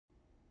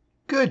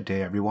Good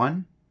day,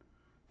 everyone.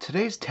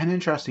 Today's 10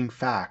 interesting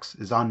facts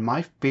is on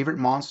my favorite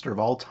monster of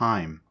all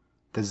time,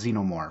 the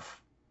Xenomorph.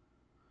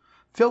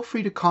 Feel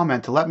free to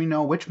comment to let me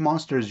know which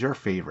monster is your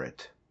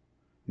favorite.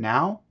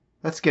 Now,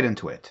 let's get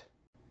into it.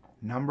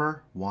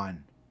 Number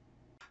 1.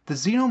 The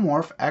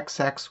Xenomorph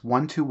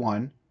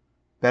XX121,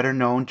 better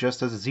known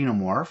just as a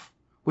Xenomorph,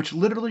 which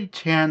literally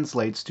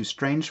translates to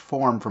strange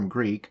form from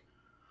Greek,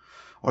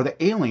 or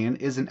the alien,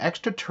 is an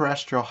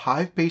extraterrestrial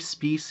hive-based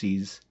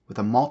species with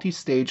a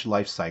multi-stage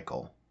life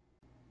cycle.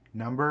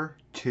 Number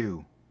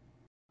 2.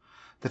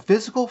 The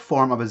physical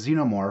form of a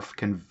xenomorph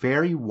can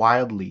vary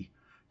wildly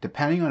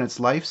depending on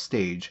its life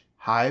stage,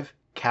 hive,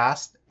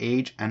 caste,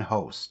 age, and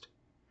host.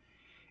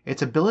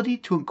 Its ability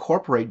to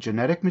incorporate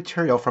genetic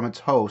material from its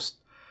host,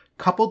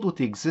 coupled with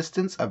the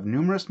existence of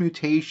numerous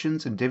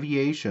mutations and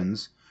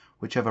deviations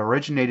which have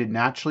originated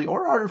naturally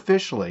or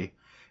artificially,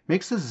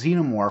 makes the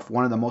xenomorph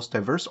one of the most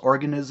diverse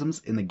organisms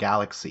in the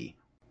galaxy.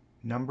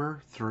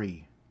 Number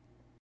 3.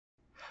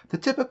 The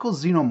typical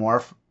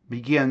xenomorph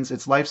begins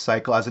its life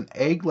cycle as an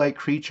egg-like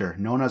creature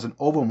known as an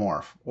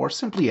ovomorph, or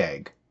simply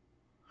egg,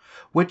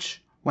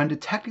 which, when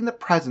detecting the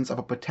presence of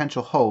a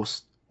potential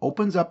host,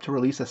 opens up to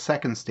release a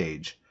second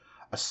stage,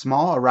 a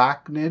small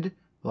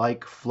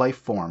arachnid-like life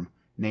form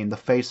named the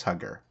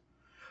facehugger,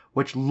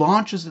 which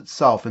launches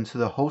itself into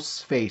the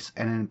host's face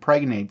and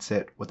impregnates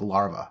it with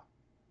larvae.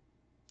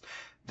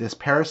 This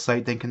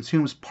parasite then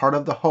consumes part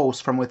of the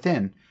host from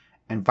within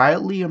and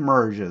violently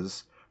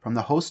emerges from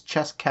the host's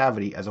chest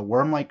cavity as a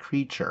worm-like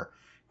creature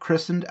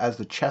christened as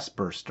the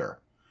chestburster,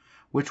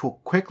 which will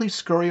quickly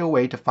scurry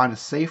away to find a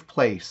safe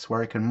place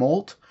where it can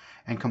molt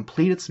and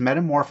complete its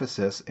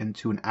metamorphosis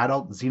into an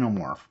adult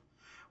xenomorph,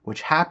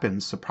 which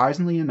happens,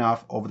 surprisingly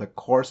enough, over the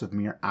course of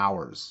mere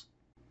hours.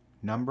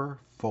 Number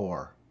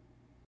 4.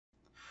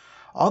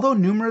 Although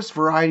numerous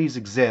varieties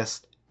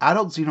exist,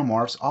 adult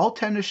xenomorphs all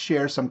tend to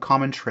share some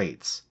common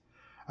traits: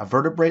 a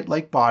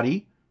vertebrate-like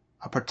body,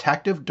 a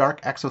protective dark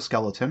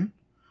exoskeleton,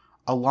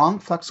 a long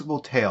flexible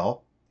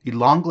tail,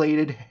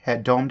 elongated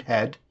domed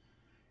head,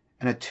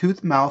 and a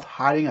toothed mouth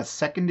hiding a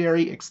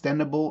secondary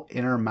extendable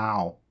inner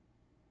maw.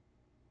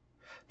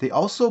 They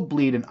also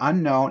bleed an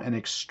unknown and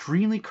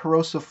extremely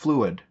corrosive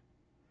fluid.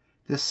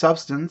 This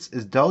substance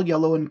is dull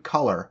yellow in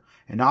color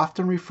and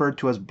often referred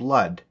to as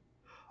blood,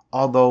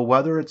 although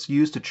whether it's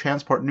used to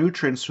transport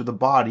nutrients through the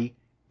body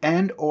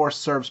and/or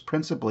serves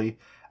principally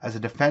as a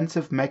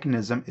defensive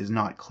mechanism is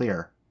not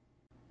clear.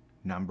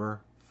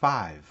 Number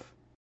 5.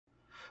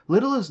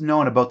 Little is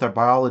known about their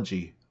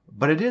biology,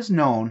 but it is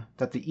known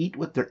that they eat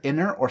with their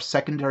inner or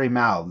secondary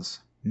mouths,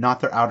 not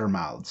their outer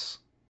mouths.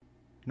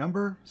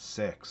 Number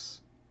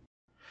 6.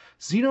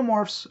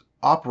 Xenomorphs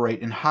operate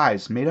in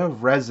hives made out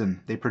of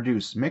resin they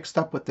produce mixed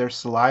up with their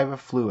saliva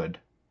fluid.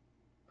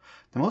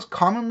 The most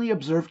commonly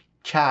observed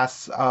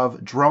castes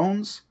of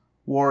drones,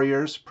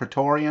 warriors,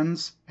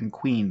 praetorians, and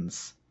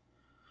queens.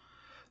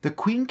 The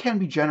queen can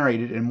be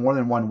generated in more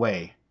than one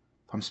way,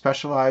 from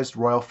specialized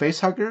royal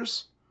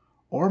facehuggers,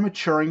 or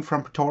maturing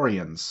from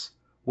praetorians,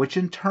 which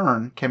in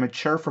turn can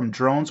mature from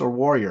drones or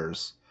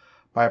warriors,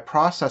 by a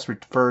process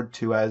referred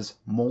to as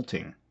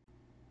molting.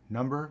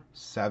 Number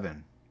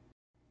 7.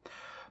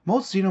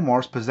 Most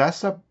xenomorphs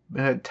possess an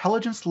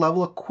intelligence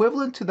level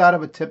equivalent to that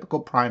of a typical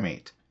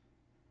primate.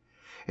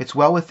 It's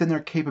well within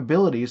their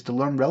capabilities to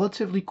learn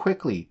relatively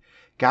quickly,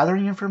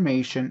 gathering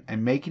information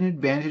and making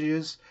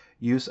advantageous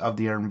use of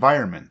their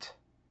environment.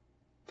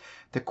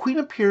 The queen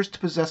appears to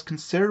possess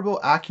considerable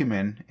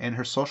acumen in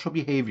her social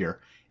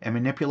behavior and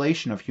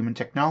manipulation of human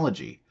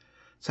technology,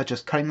 such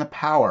as cutting the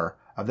power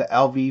of the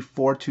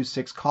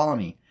LV-426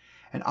 colony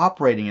and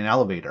operating an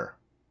elevator.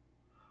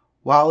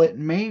 While it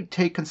may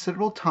take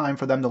considerable time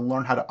for them to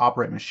learn how to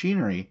operate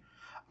machinery,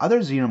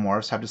 other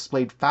xenomorphs have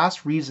displayed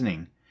fast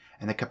reasoning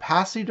and the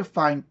capacity to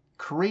find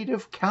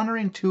creative,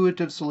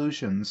 counterintuitive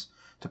solutions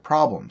to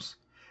problems,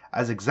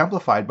 as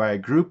exemplified by a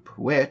group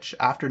which,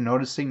 after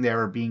noticing they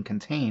were being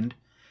contained,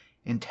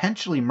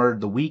 intentionally murdered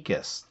the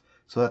weakest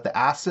so that the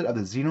acid of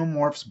the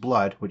xenomorph's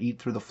blood would eat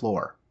through the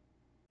floor.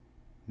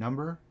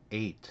 Number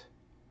 8.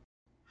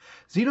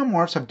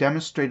 Xenomorphs have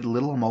demonstrated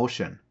little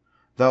emotion,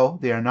 though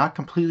they are not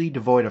completely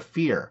devoid of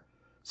fear,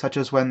 such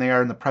as when they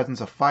are in the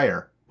presence of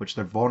fire, which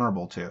they're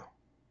vulnerable to.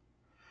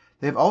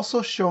 They have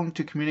also shown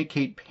to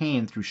communicate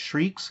pain through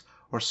shrieks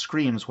or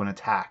screams when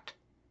attacked.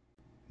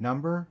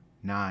 Number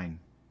 9.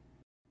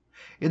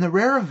 In the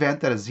rare event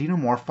that a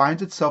xenomorph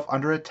finds itself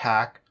under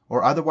attack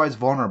or otherwise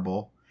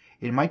vulnerable,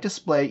 it might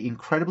display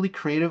incredibly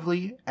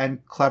creativity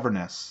and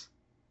cleverness.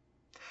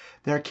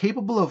 They are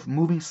capable of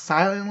moving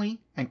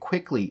silently and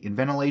quickly in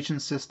ventilation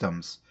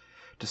systems,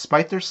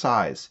 despite their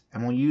size,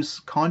 and will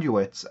use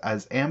conduits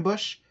as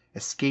ambush,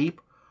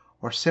 escape,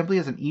 or simply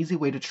as an easy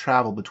way to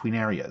travel between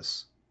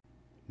areas.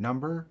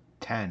 Number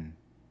 10.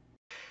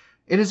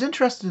 It is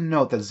interesting to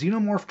note that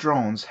xenomorph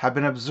drones have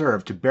been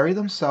observed to bury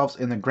themselves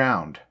in the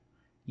ground,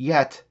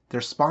 yet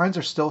their spines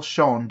are still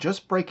shown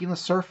just breaking the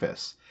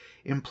surface,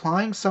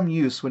 implying some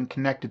use when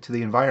connected to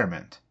the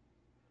environment.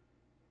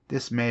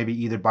 This may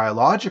be either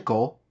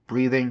biological,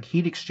 breathing,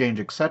 heat exchange,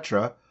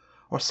 etc.,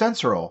 or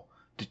sensorial,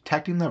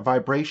 detecting the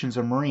vibrations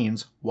of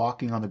Marines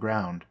walking on the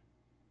ground.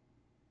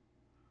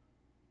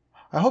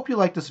 I hope you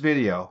liked this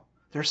video.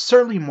 There's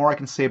certainly more I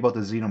can say about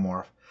the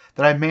Xenomorph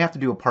that I may have to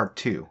do a part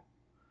 2.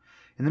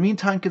 In the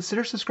meantime,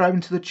 consider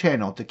subscribing to the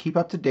channel to keep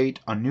up to date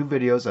on new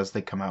videos as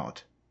they come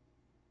out.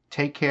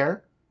 Take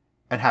care,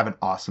 and have an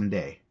awesome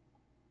day.